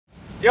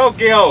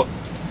Jauki-jau!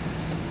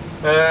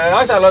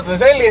 Asjalood on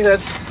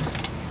sellised,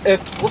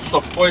 et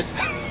ussop poiss.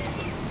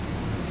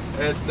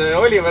 Et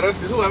Oliver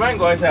ostis uue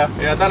mänguasja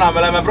ja täna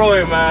me läheme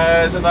proovime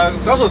seda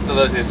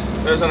kasutada siis.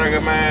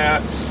 Ühesõnaga me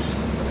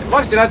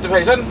varsti näete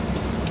häis on,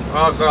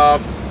 aga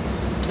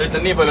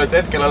ütlen nii palju, et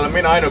hetkel olen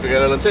mina ainuke,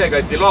 kellel on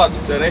C-kati load.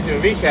 See on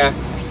esimene vihje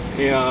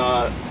ja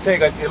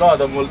C-kati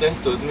load on mul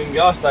tehtud mingi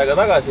aasta aega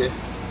tagasi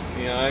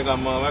ja ega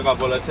ma väga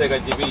pole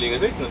C-kati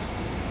pilliga sõitnud.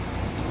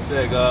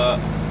 Seega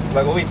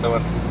väga huvitav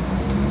on.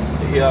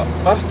 Ja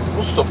varsti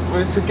ussop,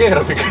 kui see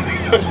keerab ikka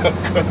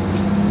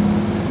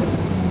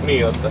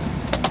nii oota.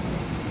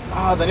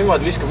 Ta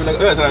niimoodi viskab üle,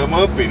 ühesõnaga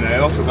ma õpin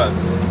jooksu peal.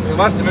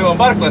 Varsti me jõuan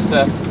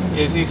parklasse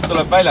ja siis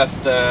tuleb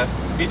väljast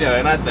video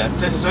ja näete.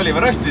 See siis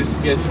Oliver ostis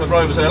ja siis me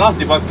proovime selle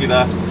lahti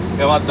pakkida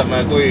ja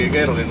vaatame, kui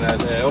keeruline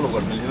see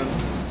olukord meil siin on.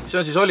 See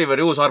on siis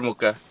Oliveri uus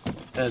armuke.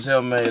 See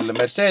on meil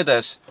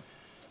Mercedes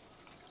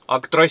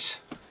Actros.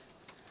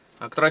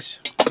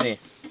 Nii.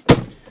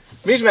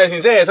 Mis meil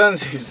siin sees on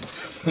siis?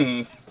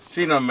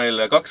 Siin on meil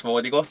 2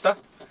 voodikohta.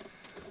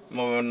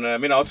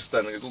 Mina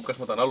otsustan, kas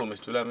ma tahan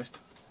alumist või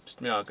ülemist.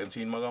 Sest mina hakkan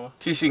siin magama.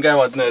 Siis siin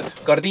käivad need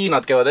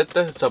kardiinad käivad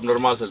ette, et saab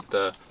normaalselt,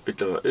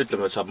 ütleme,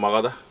 et saab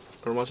magada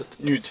normaalselt.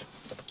 Nüüd.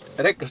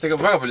 Rekkas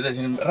tegema väga palju teha,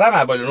 siin on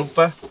räme palju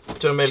nuppe.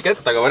 See on meil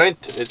kettaga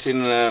variant, et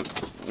siin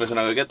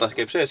ühesõnaga ketas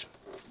käib sees.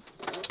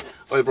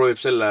 Oli proovib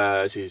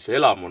selle siis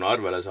elamuna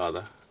arvele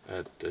saada,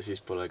 et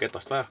siis pole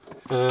ketast vaja.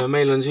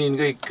 Meil on siin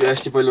kõik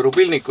hästi palju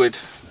rubilnikuid.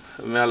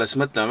 Me alles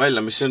mõtleme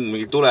välja, mis on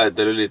mingi tuled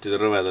ja lülitid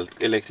rõvedalt,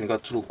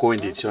 elektrikatsulu,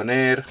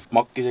 konditsioneer,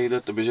 makk isegi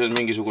töötab ja see on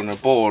mingisugune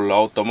pool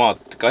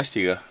automaat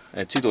kastiga,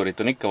 et sidurit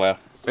on ikka vaja.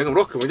 Ega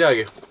rohkem ei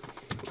teagi,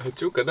 et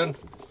siukad on,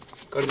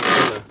 kardid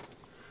on.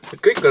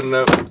 Et kõik on,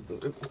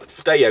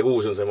 täie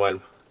kuus on see maailm,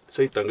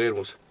 sõita on ka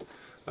hirmus.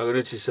 Aga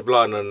nüüd siis see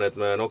plaan on, et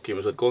me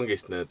nokime sealt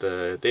kongist need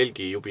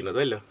telgijubinad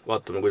välja.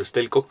 Vaatame, kuidas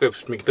telg kokku käib,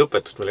 sest mingit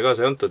õpetust meile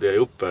kaasa ei antud ja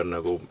juppe on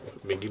nagu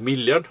mingi 1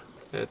 miljon,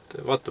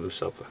 et vaatame,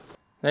 mis saab.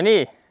 No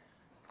nii.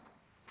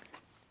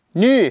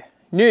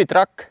 Nüüd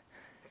rakk.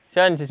 See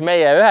on siis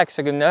meie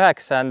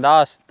 99.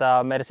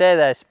 aasta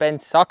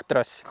Mercedes-Benz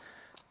Actros.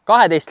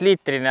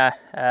 12-liitrine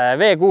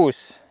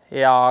V6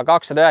 ja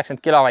 290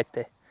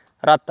 kilovatti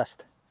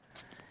rattast.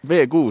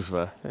 V6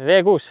 või?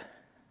 V6.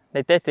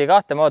 Neid tehti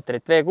 2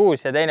 mootorit,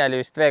 V6 ja teine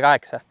oli vist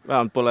V8.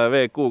 Vähemalt pole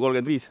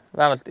VQ35.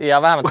 Vähemalt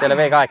ei ole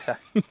V8.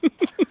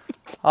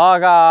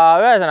 Aga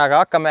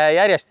ühesõnaga hakkame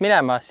järjest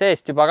minema,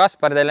 seest juba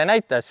Kaspar teile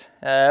näitas.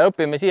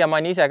 Õpime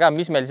siiamaani ise ka,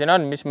 mis meil siin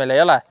on, mis meil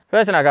ei ole.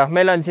 Ühesõnaga,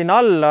 meil on siin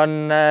all on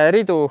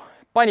ridu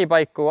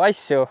panipaiku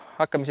asju,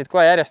 hakkame siit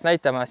kohe järjest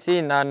näitama.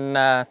 Siin on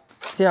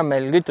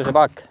meil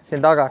kütusepaak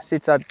siin taga,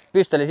 siit saad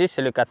püstoli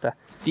sisse lükata.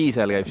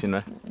 Diisel käib siin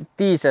või?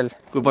 Diisel.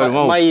 Kui palju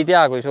mahub? Ma ei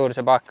tea, kui suur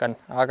see paak on,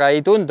 aga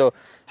ei tundu.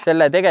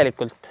 Selle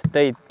tegelikult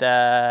tõid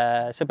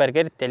sõber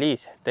Gert ja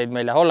Liis, tõid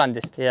meile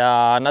Hollandist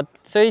ja nad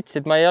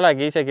sõitsid, ma ei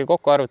olegi isegi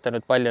kokku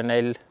arvutanud, palju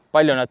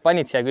nad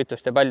panid siia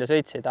kütust ja palju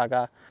sõitsid,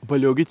 aga...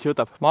 Palju kitsi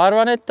võtab? Ma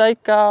arvan, et ta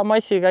ikka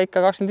massiga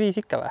 25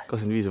 ikka või?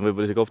 25 on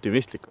võib-olla isegi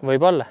optimistlik.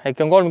 Võib-olla,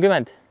 äkki on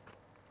 30.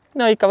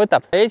 No ikka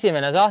võtab.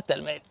 Esimene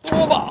sahtel meil.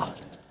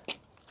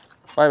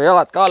 Paneme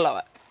jalad ka alla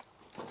või?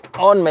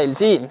 On meil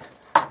siin.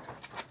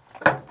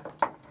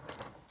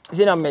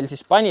 Siin on meil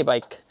siis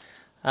panipaik.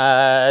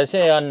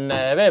 See on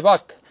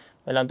veepaak.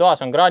 Meil on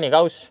toas on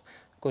kraanikaus,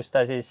 kus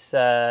ta siis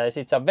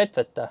siit saab vett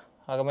võtta.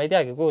 Aga ma ei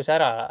teagi, kuhu see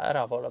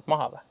ära pooleb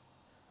maha või?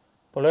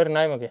 Pole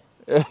õrna aimugi.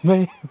 Me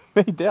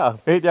ei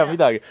tea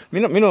midagi.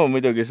 Minu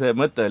muidugi see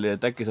mõte oli,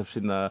 et äkki saab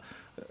sinna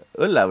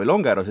õlle või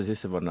longerose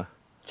sisse panna.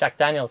 Jack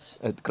Daniels.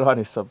 Et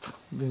kraanis saab,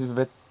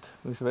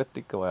 mis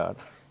vett ikka vaja on.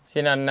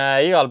 Siin on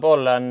igal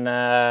pool on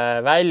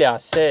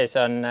väljas sees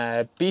on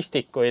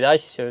pistikuid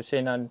asju.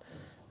 Siin on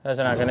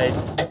ühesõnaga neid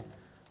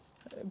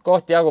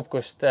kohti jagub,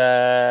 kust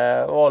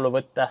voolu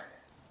võtta.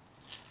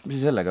 Mis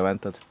sa sellega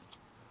väntad?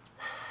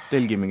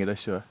 Telgi mingeid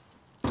asju või?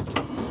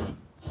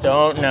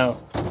 Don't know.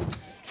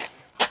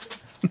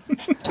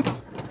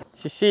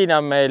 Siis siin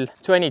on meil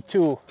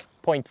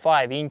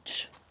 22.5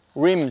 inch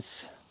rims.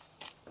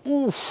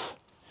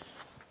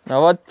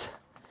 No võt.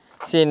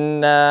 Siin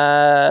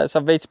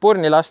saab veits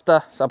purni lasta,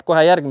 saab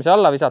kohe järgmise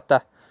alla visata.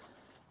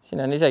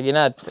 Siin on isegi,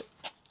 näed,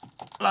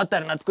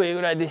 laternad kui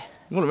kuradi.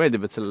 Mulle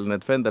meeldib, et seal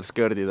need fender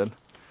skirdid on.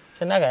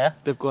 See on äge, jah?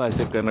 Teeb kohe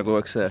siuke nagu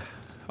üks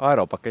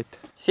aeropakett.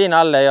 Siin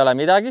all ei ole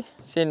midagi.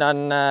 Siin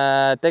on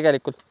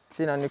tegelikult,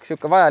 siin on üks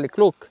siuke vajalik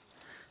luuk.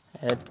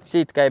 Et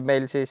siit käib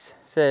meil siis,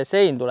 see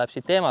sein tuleb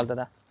siit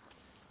eemaldada.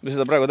 Me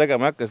seda praegu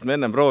tegema ei hakka, sest me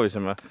ennem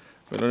proovisime.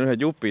 Meil on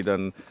ühed jupid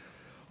on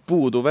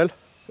puudu veel.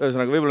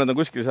 Ühesõnaga, võib-olla nad on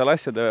kuskil seal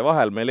asjade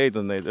vahel, me ei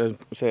leidnud neid.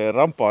 See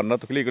rampa on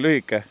natuke liiga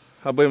lühike.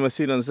 Aga põhimõtteliselt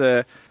siin on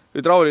see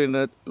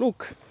hüdrauliline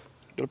luuk.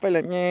 Tuleb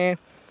välja,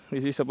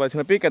 ja siis sa paned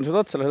sinna pikendused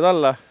otsa, lähed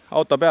alla,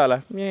 auto peale,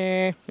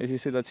 ja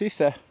siis sõidad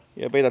sisse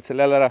ja peidad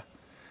selle jälle ära.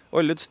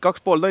 Olli ütles, et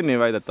 2,5 tonni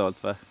väidetavalt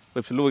või?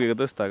 Võib selle luugiga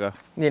tõsta, aga...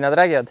 Nii nad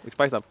räägivad. Üks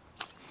paistab.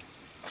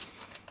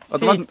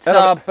 Siit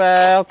saab,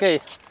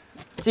 okei.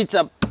 Siit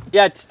saab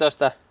jäätist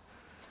osta.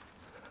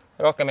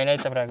 Rohkem ei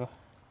näita praegu.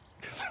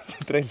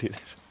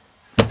 Trellides.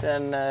 See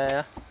on,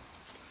 jah.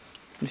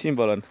 Mis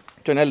symbol on?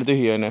 See on jälle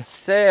tühi, on ju?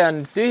 See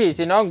on tühi,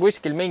 siin on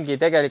kuskil mingi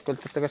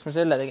tegelikult, et kas ma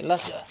selle tegin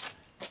lahti.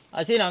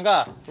 Aga siin on ka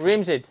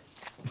rimsid.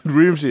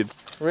 Rimsid.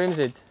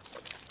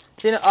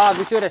 Siin,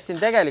 kusjuures siin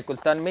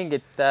tegelikult on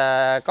mingid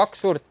 2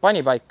 suurt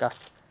panipaika.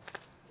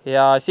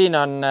 Ja siin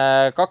on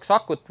 2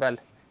 akut veel,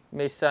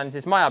 mis on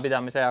siis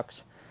majapidamise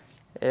jaoks.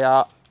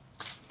 Ja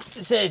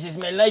see siis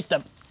meil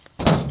näitab,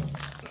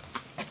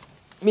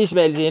 mis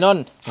meil siin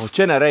on.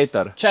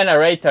 Generator.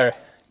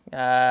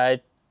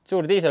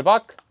 Suur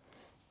diiselpaak.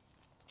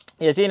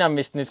 Ja siin on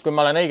vist nüüd, kui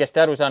ma olen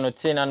õigesti aru saanud,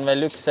 siin on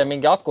veel üks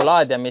mingi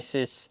akulaadja, mis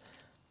siis,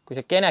 kui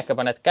see keneka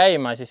paned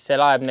käima, siis see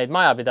laeb neid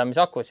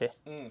majapidamise akusi.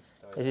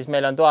 Ja siis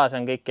meil on toas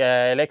on kõik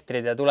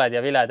elektrid ja tuled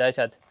ja viled ja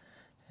asjad.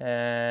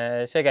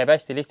 See käib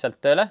hästi lihtsalt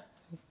tööle.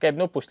 Käib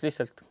nupust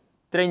lihtsalt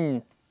trenn.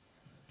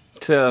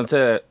 See on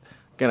see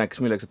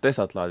kenekas, millega sa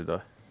Teslat laadid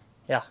või?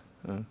 Jah.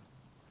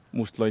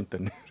 Must lont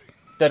on.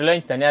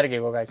 Törlont on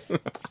järgi kogu aeg.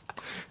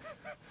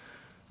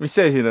 Mis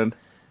see siin on?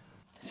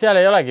 Seal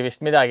ei olegi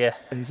vist midagi.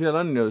 Seal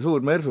on ju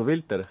suur mersu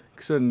filter.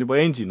 Kas see on juba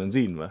engine on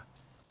siin või?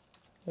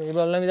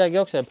 Võib-olla midagi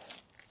jookseb.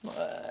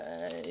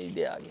 Ei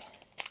teagi.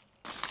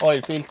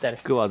 Oil filter.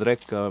 Kõvad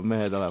rekka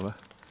mehed olema.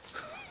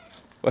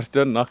 Varsti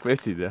on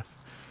nahkvestid ja.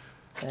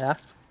 Jah.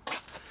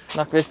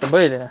 Nahkvest on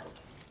põhiline.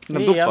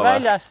 Nii ja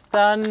väljast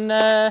on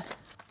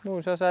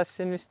muus osas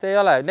siin vist ei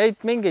ole.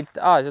 Neid mingid,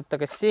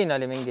 kas siin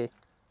oli mingi?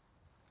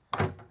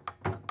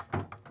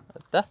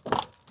 Vaata.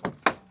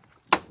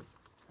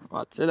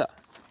 Vaata seda.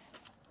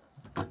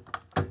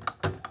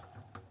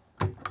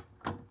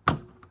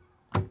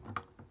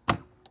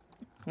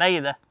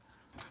 Nägid?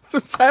 See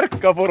on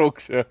särka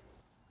puruks ju.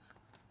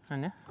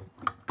 On jah.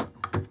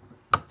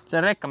 See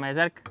on rekkamehe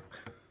särk.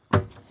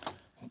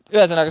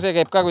 Ühesõnaga, see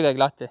käib ka kuidagi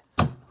lahti.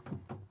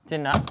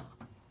 Sinna.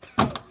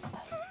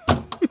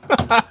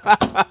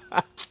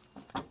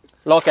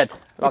 Lock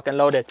and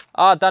loaded.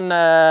 Ta on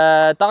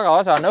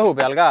tagaosa on õhu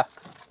peal ka.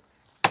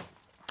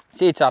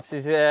 Siit saab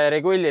siis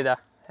regullida,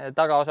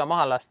 tagaosa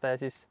maha lasta ja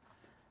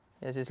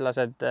siis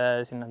lased,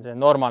 siin on see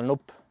normal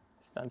nupp.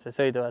 Seda on see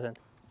sõiduasend.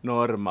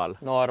 Normal.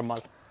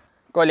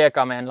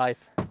 Koljekamen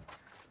life.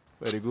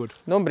 Very good.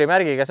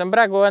 Numbrimärgiga, see on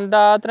praegu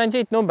enda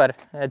transiitnumber,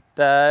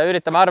 et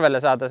üritame arvele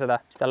saada seda,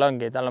 mis tal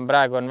ongi. Tal on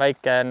praegu on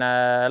väikene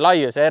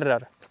laiuse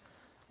error,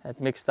 et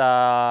miks ta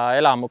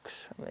elamuks,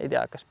 ei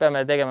tea, kas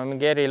peame tegema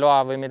mingi eriloa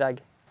või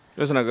midagi.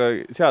 Ühesõnaga,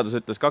 seadus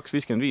ütles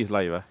 2.55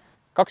 lai või?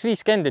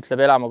 2.50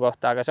 ütleb elamu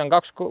kohta, aga see on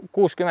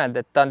 2.60,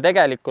 et ta on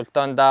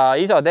tegelikult on ta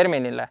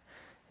isoterminile,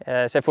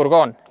 see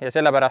furgoon, ja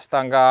sellepärast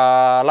ta on ka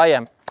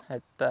laiem.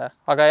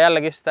 Aga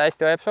jällegi seda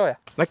hästi hoiab sooja.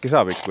 Äkki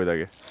saab ikka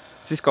kuidagi?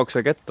 Siis kauks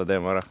see ketta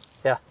teema ära.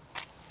 Jah.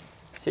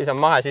 Siis on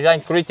maha, siis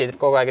ainult krutid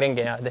kogu aeg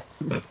ringi niimoodi.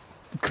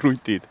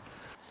 Krutid.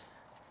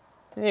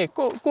 Nii,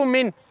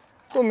 come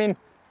in.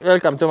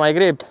 Welcome to my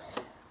crib.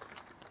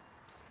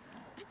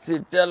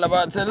 Siit jälle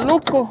paned selle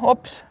lukku,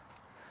 hops.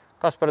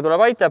 Kaspar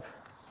tuleb aitab.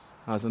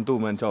 See on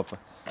two-man job või?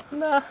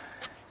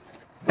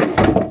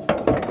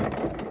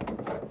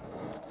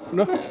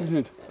 Mis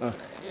nüüd?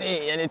 Nii,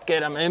 ja nüüd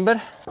keerame ümber.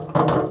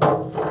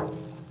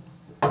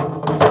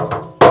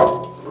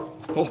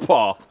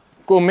 Opa!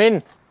 Come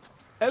in.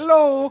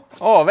 Hello!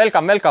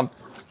 Welcome.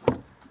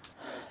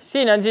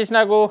 Siin on siis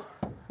nagu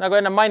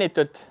enne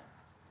mainitud,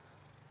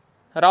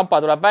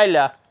 rampa tuleb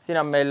välja, siin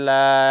on meil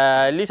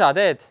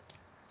lisateed.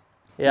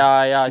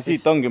 Ja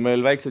siit ongi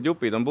meil väiksed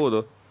jupid on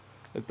puudu,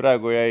 et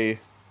praegu jäi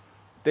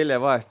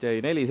teljevahest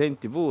jäi 4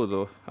 senti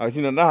puudu, aga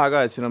siin on näha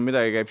ka, et siin on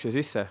midagi käib siia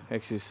sisse,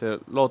 ehk siis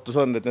lootus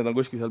on, et need on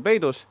kuskil seal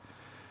peidus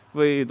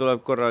või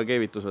tuleb korra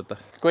keevitus võtta.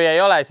 Kui ei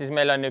ole, siis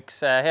meil on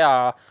üks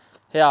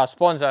hea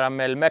sponsor on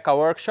meil Meka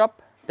Workshop,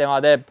 tema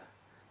teeb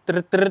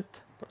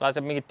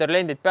laseb mingid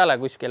törlendid peale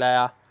kuskile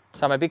ja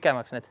saame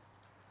pikemaks need.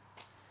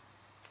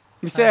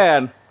 Mis see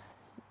on?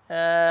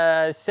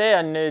 See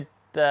on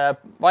nüüd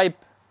vaip,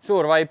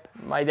 suur vaip,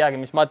 ma ei teagi,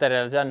 mis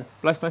materjal see on.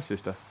 Plastmass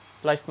vist või?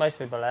 Plastmass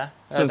võib-olla, jah.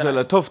 See on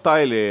selle Tough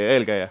Tile'i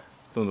eelkäija,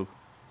 tundub.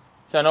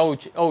 See on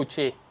OG.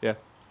 Yeah.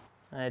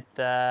 Et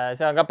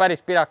see on ka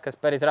päris pirakas,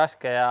 päris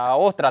raske ja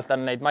ohtralt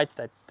on neid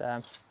matte, et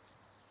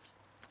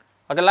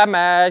aga lähme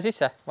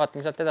sisse,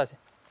 vaatame sealt edasi.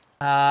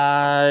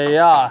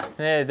 Jaa,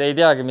 need ei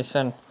teagi, mis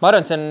see on. Ma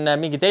arvan, et see on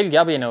mingi telgi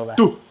abinõu või?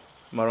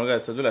 Ma arvan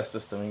ka, et saad üles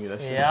tõsta mingid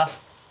asjad. Jah.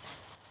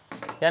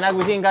 Ja nagu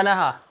siin ka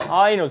näha,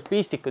 ainult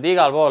pistikud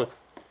igal pool.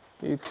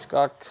 1,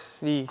 2,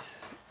 5,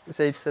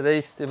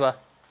 17 juba.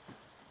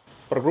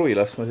 Paar kruvi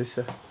laskma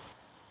sisse.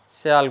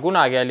 Seal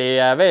kunagi oli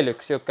veel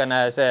üks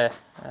siukene see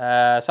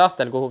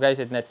sahtel, kuhu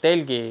käisid need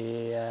telgi,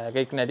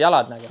 kõik need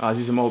jalad.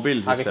 Siis ei mahu pill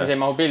sisse. Aga siis ei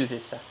mahu pill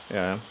sisse.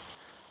 Ja.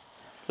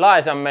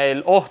 Laes on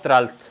meil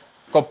ohtralt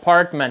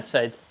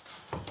compartmentseid.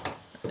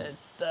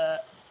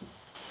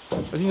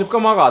 Siin saab ka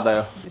magada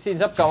ju. Siin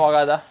saab ka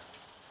magada.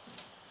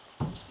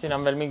 Siin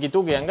on veel mingi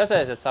tugi on ka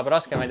sees, et saab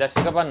raskemaid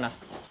asju ka panna.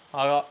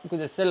 Aga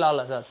kuidas selle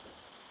alla saad?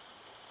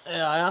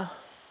 Ja.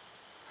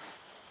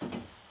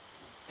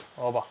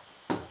 Oba.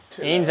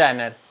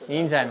 Insener.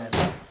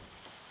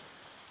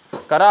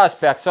 Garaaž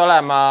peaks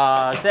olema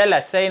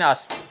sellest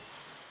seinast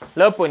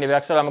lõpuni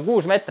peaks olema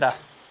 6 metra.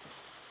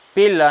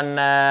 pill on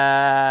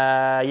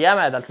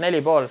jämedalt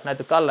 4,5,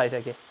 natuke alla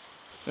isegi.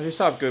 No siis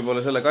saabki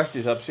võib-olla selle kasti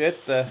saab siia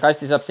ette.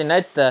 Kasti saab sinna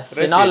ette.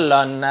 Siin all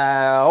on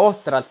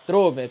ohtralt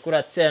ruumi.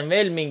 Kurat, see on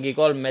veel mingi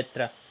 3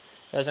 meetri.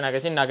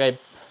 Ühesõnaga sinna käib,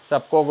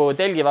 saab kogu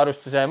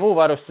telgivarustuse ja muu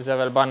varustuse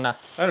veel panna.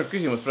 Ainult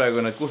küsimus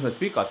praegu on, et kus need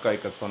pikad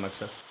kaikad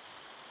pannakse?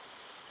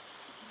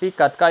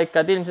 Pikad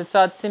kaikad ilmselt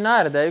saad sinna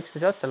äärde ja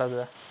üksteise otsa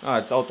laduda.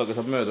 Et autoga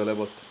saab mööda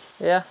lebult.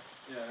 Jah,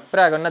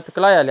 praegu on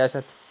natuke laiali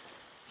asjad.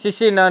 Siis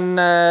siin on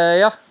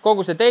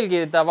kogu see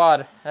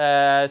telgitavaar,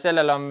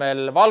 sellel on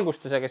veel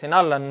valgustusega, siin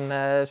all on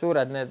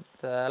suured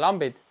need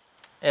lambid.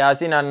 Ja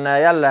siin on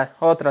jälle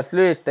ootralt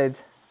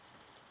lüliteid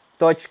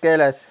Dutch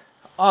keeles.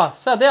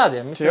 Sa tead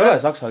ju? See ei ole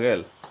saksa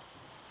keel.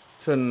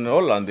 See on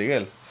hollandi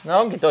keel.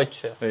 No ongi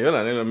Dutch ju. Ei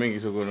ole, neil on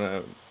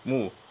mingisugune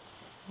muu.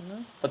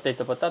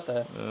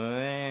 Potato.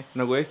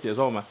 Nagu Eesti ja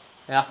Soome.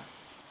 Jah.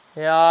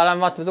 Ja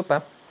lähme vaatame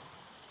tuppe.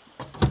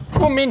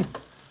 Kummin!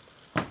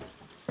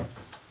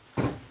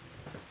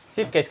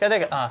 Siit käis ka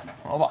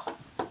ova.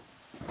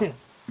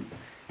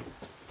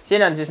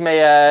 Siin on siis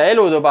meie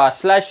elutuba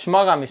 /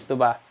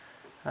 magamistuba.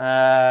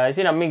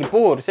 Siin on mingi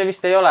puur, see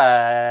vist ei ole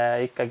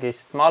ikkagi,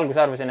 sest ma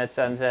alguses arvasin, et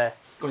see on see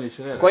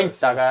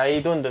kont, aga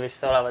ei tundu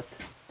vist olevat.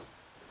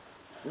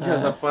 Siia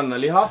saab panna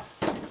liha,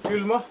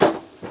 külma.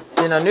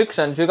 Siin on üks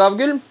on sügav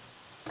külm,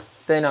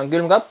 teine on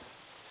külmkapp.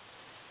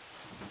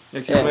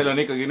 Ehk siis meil on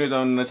ikkagi nüüd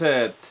on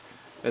see,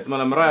 et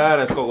me oleme raja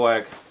ääres kogu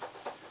aeg.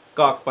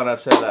 Kaak paneb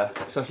selle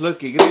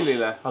šašlõki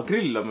grillile.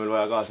 Grill on meil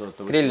vaja kaasa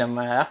võtta. Grill on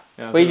vaja,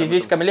 jah. Või siis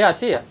viskame lihad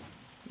siia.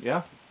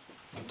 Jah.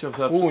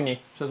 Uuni.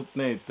 Sa saab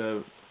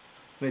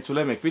neid su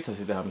lemmik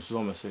pitsasid teha, mis su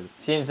Soomes sõidab.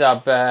 Siin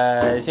saab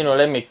sinu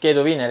lemmik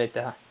keeduviinerit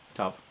teha.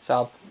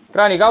 Saab.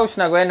 Kraanikaus,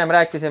 nagu ennem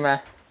rääkisime.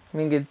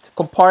 Mingid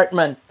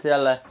compartment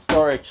jälle.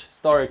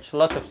 Storage,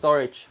 lots of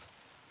storage.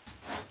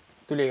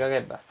 Tuli ka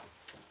käib.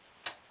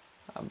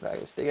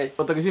 Praegu vist ei käi.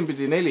 Oota, aga siin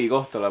pidi 4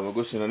 kohta olema,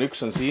 kus siin on. Üks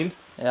on siin.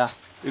 Ja.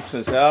 Üks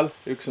on seal,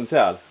 üks on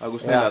seal. Aga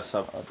kus 4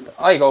 saab?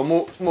 I go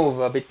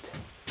move a bit.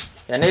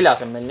 Ja 4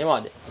 on meil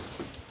niimoodi.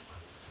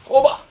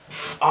 Oba!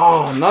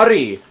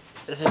 Nari!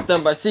 Ja siis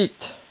tõmbad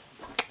siit.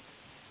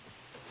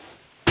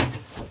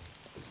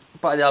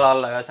 Paad jala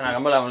alla,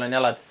 ühesõnaga mõlemal on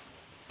jalad.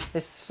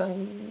 Ja siis on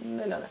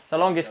 4.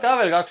 Salongis ka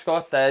veel 2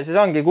 kohta ja siis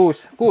ongi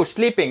 6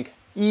 sleeping.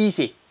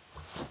 Easy.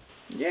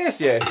 Yes,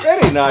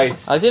 very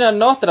nice. Aga siin on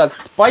nohtralt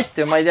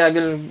patju, ma ei tea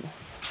küll.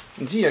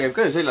 Siia käib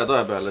ka ju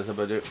seljatoe peale, sa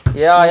pead ju...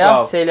 Ja,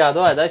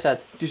 seljatoed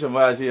asjad. Siis on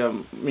vaja siia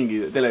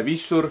mingi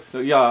televissur,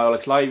 ja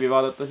oleks laivi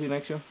vaadata siin,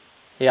 eks ju?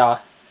 Ja.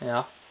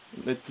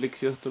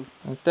 Netflixi õhtul.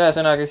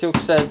 Ühesõnaga,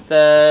 siuksed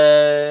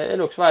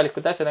eluks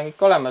vajalikud asjad on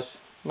kõik olemas.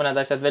 Mõned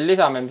asjad veel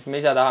lisame, mis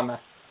me ise tahame.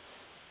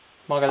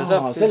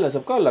 Selle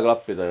saab ka alla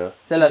klappida ju.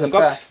 Siis on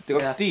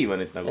 2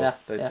 diivanit nagu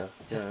täitsa.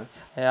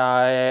 Ja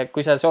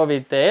kui sa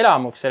soovid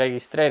elamuks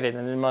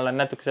registreerida, nüüd ma olen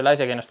natuke selle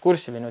asjaga ennast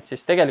kurssi viinud,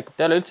 siis tegelikult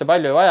ei ole üldse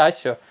palju vaja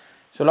asju.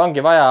 Sul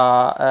ongi vaja,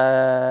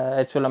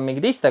 et sul on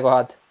mingid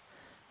istekohad,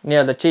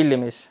 nii-öelda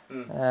chillimis,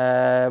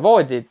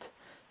 voodid,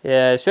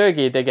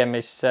 söögi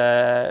tegemis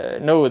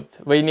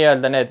nõud või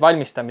nii-öelda need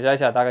valmistamise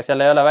asjad, aga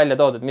seal ei ole välja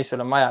toodud, mis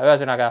sul on vaja.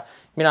 Ühesõnaga,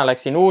 mina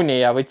läksin uuni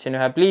ja võtsin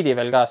ühe pliidi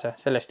veel kaasa,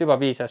 sellest juba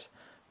piisas.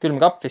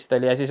 Külmkapp vist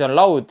oli ja siis on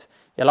laud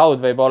ja laud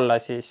võib olla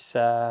siis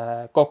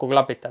kokku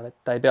klapitav, et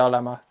ta ei pea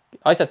olema,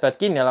 asjad peavad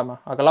kinni olema,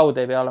 aga laud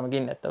ei pea olema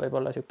kinni, et ta võib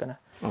olla siukene.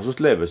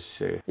 Sust leebe siis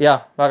see?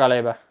 Jah, väga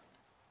leebe.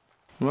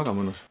 Väga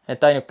mõnus.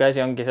 Et ainuke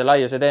asi ongi see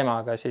laiuse teema,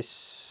 aga siis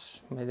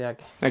ma ei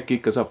teagi. Äkki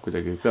ikka saab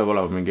kuidagi, peab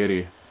olema mingi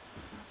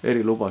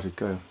eri lubasid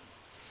ka ju.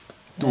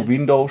 Two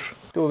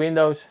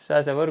windows,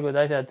 sääsevõrgud,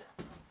 asjad.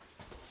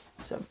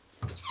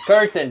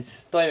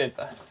 Curtains toimib.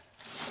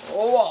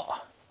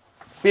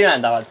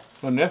 Pimendavad.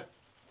 On jah?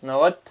 No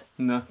vot.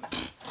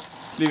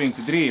 Living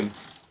the dream.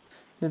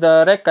 Nüüd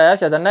rekka ja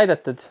asjad on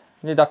näidatud.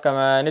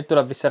 Nüüd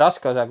tuleb vist see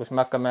raske osa, kus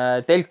me hakkame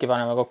telki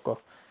panema kokku.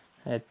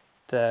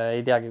 Et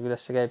ei teagi,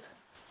 kuidas see käib.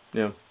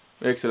 Jah.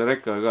 Eks selle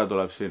rekkaga ka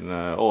tuleb siin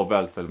O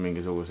pealt veel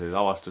mingisuguseid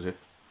avastusi.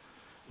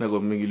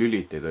 Nagu mingi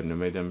lüliteid on ju,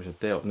 me ei tea, mis need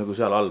teevad. Nagu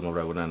seal all ma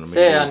praegu näen.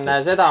 See on,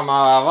 seda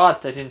ma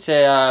vaatasin,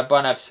 see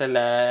paneb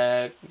selle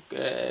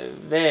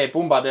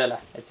veepumba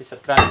tööle, et siis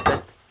saad kraanist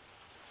vett.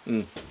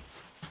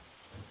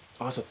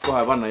 Saad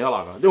kohe panna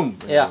jalaga. Jum!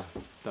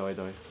 Davai.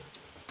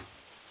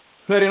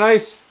 Very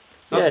nice.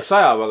 Natuke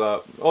sajab, aga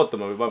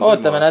ootame või paneme.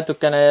 Ootame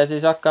natukene ja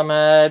siis hakkame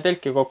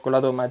telki kokku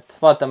laduma, et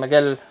vaatame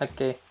kell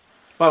äkki.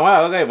 Paneme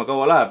ajaga käima,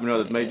 kaua läheb minu,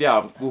 et me ei tea,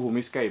 kuhu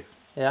mis käib.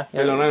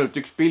 Meil on ainult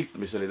üks pilt,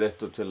 mis oli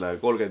tehtud selle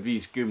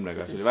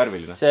 35-10-ga, see oli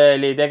värviline. See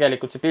oli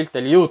tegelikult, see pilt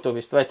oli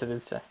YouTube'ist võetud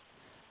üldse.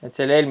 Et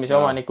see oli eelmise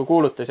omaniku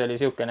kuulutus oli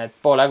siukene, et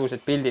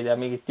poolägused pildid ja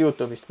mingit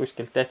YouTube'ist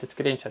kuskilt tehtud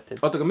screenshotid.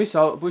 Oota, aga mis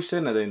buss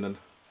enne teinud on?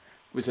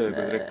 Või see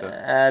rekka?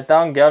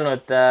 Ta ongi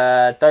olnud,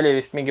 ta oli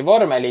vist mingi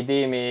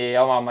vormelitiimi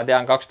oma, ma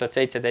tean,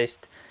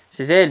 2017.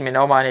 Siis eelmine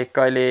omanik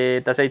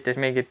oli, ta sõitis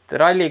mingit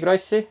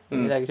rallikrossi,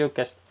 midagi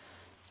siukest.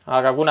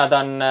 Aga kuna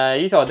ta on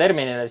ISO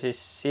terminile, siis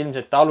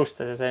ilmselt ta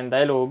alustas enda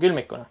elu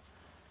külmikuna.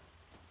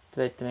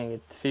 Võeti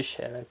mingit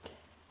fishi ja värki.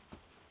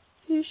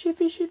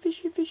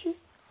 Fishi.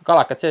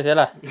 Kalakat sees ei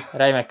ole,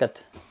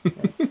 räimekat.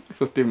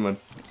 suht timm on.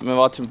 Me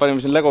vaatasime,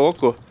 panime siin Lego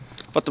kokku.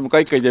 Vaatame,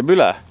 kaikaid jääb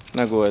üle,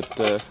 nagu et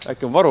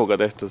äkki on varuga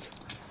tehtud.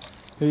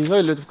 Ja siis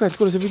Oll ütleb ka, et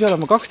kuule, see pidi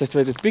olema 12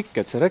 meetrit pikk,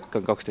 et see rekk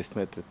on 12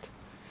 meetrit.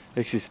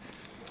 Ehk siis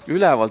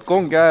ülevalt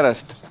kongi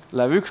äärest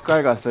läheb üks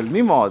kaigas veel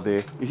niimoodi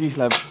ja siis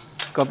läheb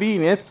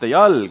kabiini ette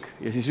jalg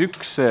ja siis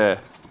üks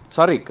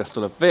sarikas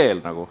tuleb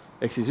veel nagu.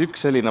 Ehk siis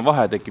üks selline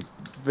vahe tekib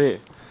veel.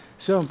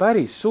 See on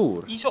päris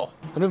suur. Iso.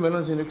 Nüüd meil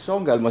on siin üks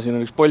ongelma, siin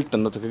on üks polt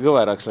on natuke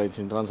kõveraks läinud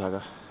siin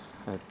transaga.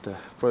 Et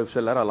proovib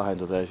selle ära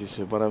lahendada ja siis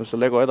paneme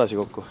selle Lego edasi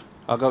kokku.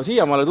 Aga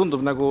siiamaale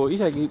tundub nagu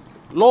isegi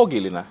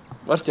loogiline.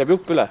 Varsti jääb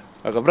jupp üle,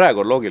 aga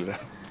praegu on loogiline.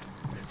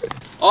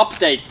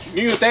 Update.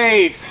 New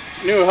day,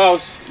 new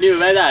house, new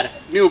weather,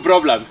 new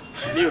problem.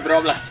 New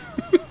problem.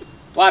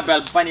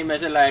 Vahepeal panime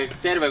selle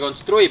terve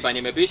konstrui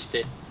panime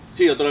püsti.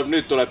 Siia tuleb,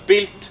 nüüd tuleb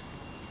pilt.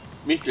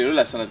 Mihklil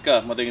ülesannet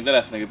ka, ma tegin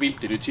telefoniga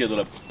pilti, nüüd siia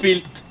tuleb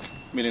pilt,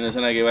 milline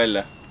see nägi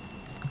välja.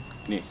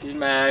 Nii. Siis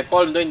me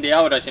 3 tundi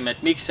jaurasime,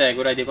 et miks see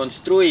kuradi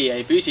konstrui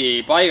ei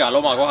püsi paigal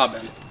oma koha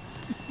peal.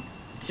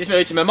 Siis me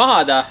võtsime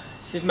mahada,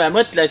 siis me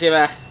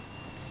mõtlesime,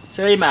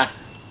 sõime.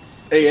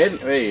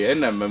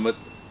 Ennem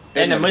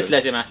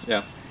mõtlesime.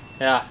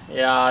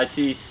 Ja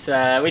siis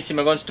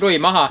võtsime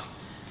konstrui maha,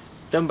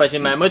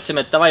 tõmbasime,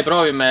 mõtlesime, et davai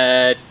proovime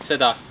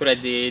seda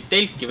kuradi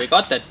telki või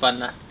katet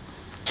panna.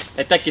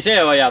 Et äkki see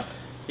hoiab.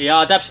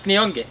 Ja täpselt nii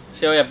ongi,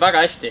 see hoiab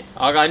väga hästi,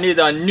 aga nüüd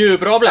on new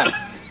problem.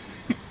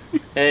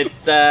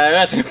 Et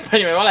ühesõnaga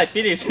panime valet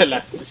pidi selle.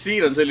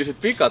 Siin on sellised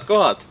pikad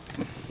kohad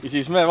ja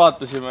siis me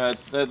vaatasime,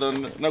 et need on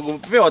nagu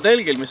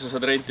veotelgil, mis sa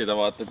saad rentida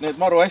vaata, et need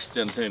maru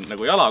hästi on siin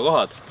nagu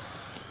jalakohad.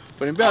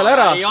 Panin peale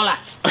ära. Ei ole.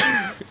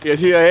 Ja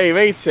siia ei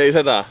veits ei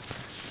seda.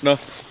 Noh,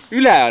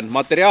 üle on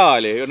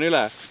materiaali, on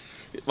üle.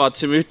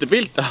 Vaatasime ühte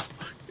pilta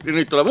ja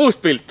nüüd tuleb uus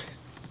pilt.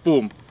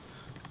 Boom.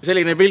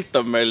 Selline pilt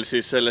on meil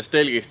siis sellest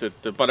telgist,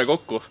 et pane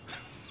kokku.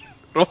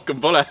 Rohkem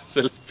pole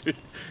sellest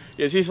pilt.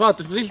 Ja siis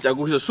vaatasime pilti, aga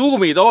kui sa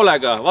zoomid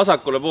hoolega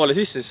vasakule poole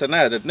sisse, siis sa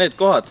näed, et need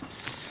kohad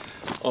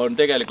on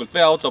tegelikult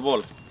veoauto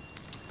pool.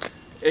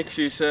 Ehk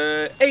siis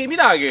ei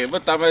midagi,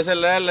 võtame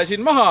selle jälle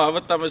siin maha,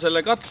 võtame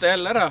selle katte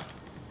jälle ära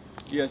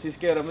ja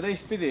siis keerame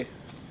teist pidi.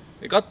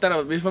 Ja katte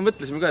ära, mis me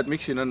mõtlesime ka, et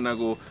miks siin on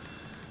nagu,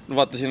 no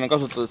vaata, siin on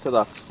kasutatud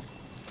seda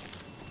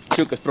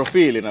sihukest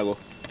profiili nagu.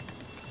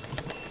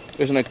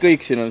 Ühesõnaga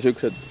kõik siin on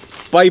siuksed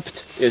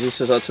piped ja siis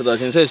sa saad seda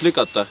siin sees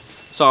lükata.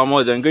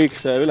 Samamoodi on kõik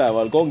see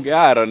üleval, kongi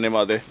äär on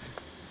niimoodi.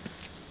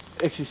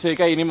 Ehk siis see ei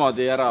käi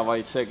niimoodi ära,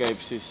 vaid see käib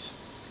siis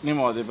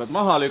niimoodi, pead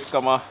maha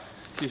lükkama.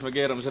 Siis me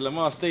keerame selle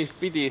maast teist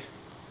pidi.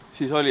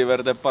 Siis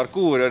Oliver teeb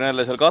parkuuri, on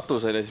jälle seal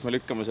katusel ja siis me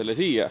lükkame selle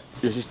siia.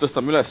 Ja siis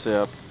tõstame üles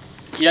ja...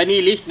 Ja nii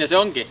lihtne see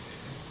ongi.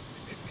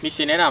 Mis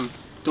siin enam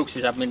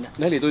tuksi saab minna?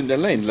 4 tundi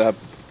on läinud, läheb.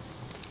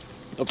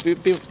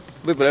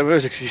 Võib-olla jääme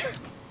ööseks siia.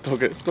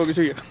 Tooge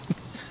süüa.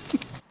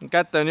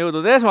 Kätte on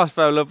jõudnud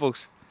esmaspäev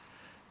lõpuks.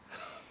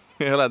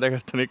 Ei ole,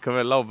 tegelikult on ikka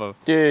veel laupäev.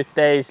 2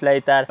 days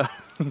later.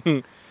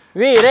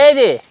 We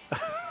ready!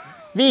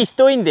 5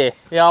 tundi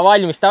ja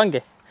valmis ta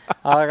ongi.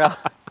 Aga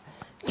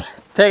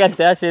tegelikult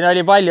jah, siin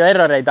oli palju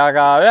erroreid,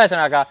 aga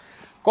ühesõnaga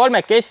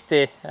 3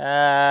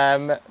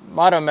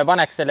 ma arvan, me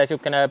paneks selle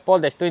siukene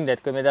 1,5 tundi,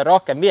 et kui meid on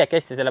rohkem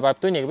 5 selle paneb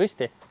tunniga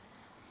püsti.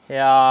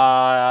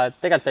 Ja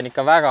tegelikult on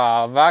ikka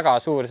väga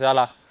suur see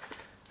ala.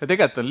 Ja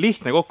tegelikult on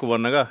lihtne kokku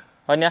panna ka.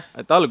 On jah?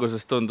 Et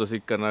alguses tundus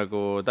ikka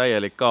nagu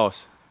täielik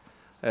kaos.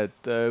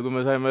 Et kui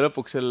me saime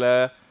lõpuks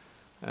selle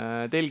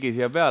telgi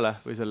siia peale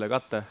või selle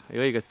katte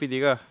ja õiget pidi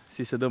ka,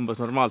 siis see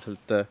tõmbas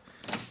normaalselt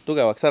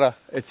tugevaks ära.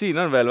 Et siin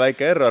on veel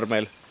väike error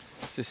meil,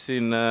 sest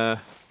siin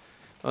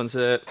on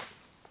see,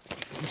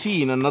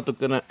 siin on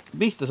natukene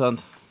pihta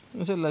saanud.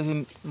 Selle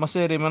siin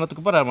masseerime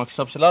natuke paremaks,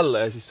 saab selle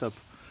alla ja siis saab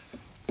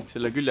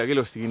selle küljega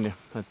ilusti kinni,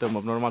 et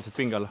tõmbab normaalselt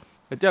pinge alla.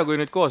 Et ja kui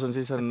nüüd koos on,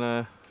 siis on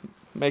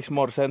makes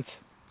more sense.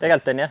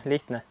 Tegelikult on jah,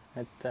 lihtne.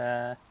 Et,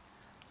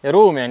 ja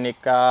ruumi on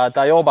ikka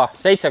Tajoba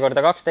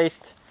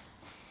 7x12.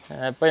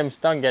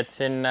 Põhimõtteliselt ongi, et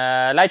siin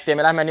Lätti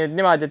me lähme nüüd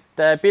niimoodi,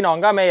 et Pino on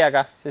ka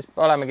meiega, siis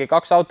olemegi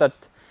 2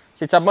 autot.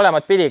 Siit saab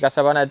mõlemad pidi, kas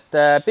sa paned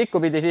pikku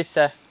pidi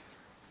sisse,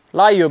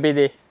 laiu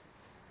pidi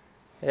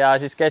ja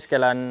siis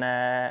keskel on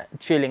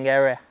chilling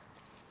area.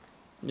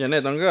 Ja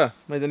need on ka,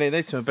 ma ei tea, neid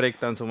näitsime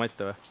breakdansu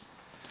matte või?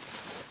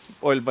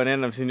 Oll pani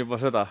ennem siin juba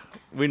seda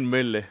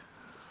windmilli.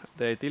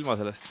 Teeti ilma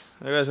sellest.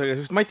 Ühesõnaga,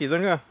 sellised matid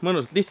on ka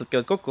mõnusalt, lihtsalt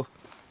käivad kokku.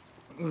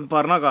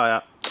 Paar naga ja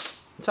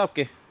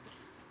saabki.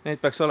 Neid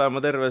peaks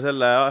olema terve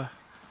selle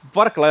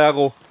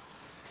parklajagu.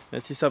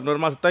 Et siis saab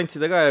normaalselt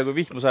tantsida ka ja kui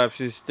vihmu sajab,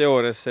 siis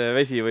teoorias see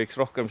vesi võiks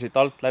rohkem siit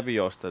alt läbi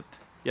joosta, et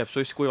jääb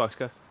suss kuivaks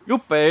ka.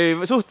 Juppe ei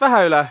suht vähe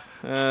üle.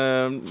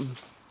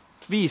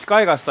 5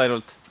 kaigast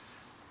ainult.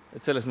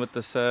 Et selles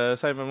mõttes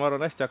saime, ma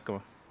arvan, hästi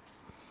hakkama.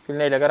 Küll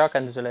neile ka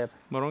rakendusele jääb.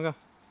 Ma arvan ka.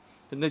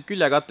 Et neid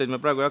küljekatteid me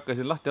praegu ei hakka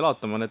siin lahti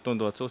laotama, need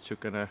tunduvad suht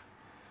siukene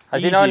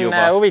siin on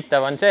juba.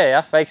 Huvitav on see,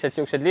 jah, väiksed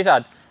siuksed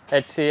lisad,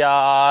 et siia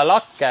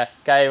lakke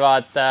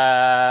käivad,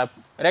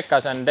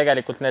 rekkas on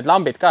tegelikult need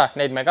lambid ka,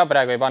 neid me ka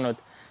praegu ei pannud.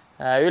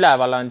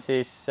 Üleval on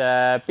siis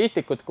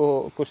pistikud,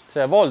 kust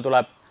see vool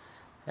tuleb,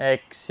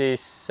 ehk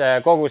siis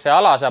kogu see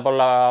ala saab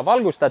olla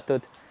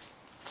valgustatud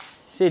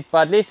siit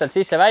paned lihtsalt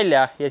sisse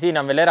välja ja siin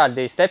on veel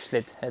eraldi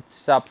stepslid, et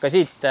saab ka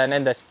siit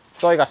nendest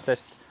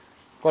toigastest,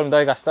 3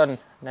 toigast on,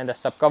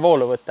 nendest saab ka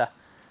voolu võtta.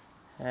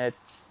 Et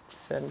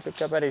see on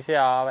niisugune päris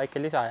hea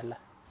väike lisa jälle.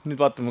 Nüüd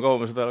vaatame, kaua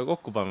me seda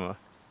kokku paneme.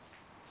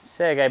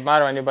 See käib, ma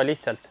arvan, juba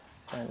lihtsalt.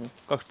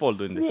 2,5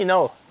 tundi. Nii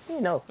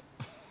no.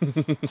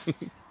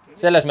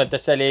 Selles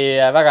mõttes see oli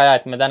väga hea,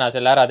 et me täna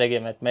selle ära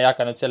tegime, et me ei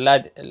hakanud seal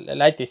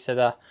Lätis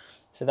seda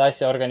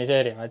asja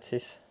organiseerima, et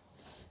siis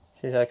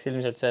oleks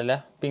ilmselt seal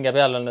pinge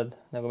peal olnud,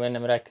 nagu me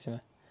ennem rääkisime.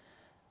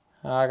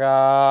 Aga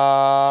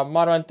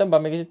ma arvan, et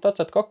tõmbamegi siit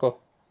otsad kokku.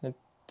 Nüüd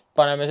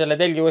paneme selle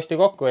telgi uuesti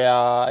kokku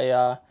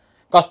ja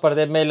Kaspar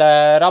teeb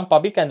meile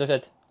rampa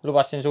pikendused,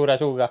 lubas siin suure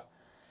suuga.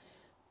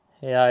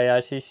 Ja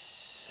siis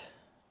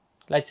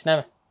Lätis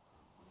näeme.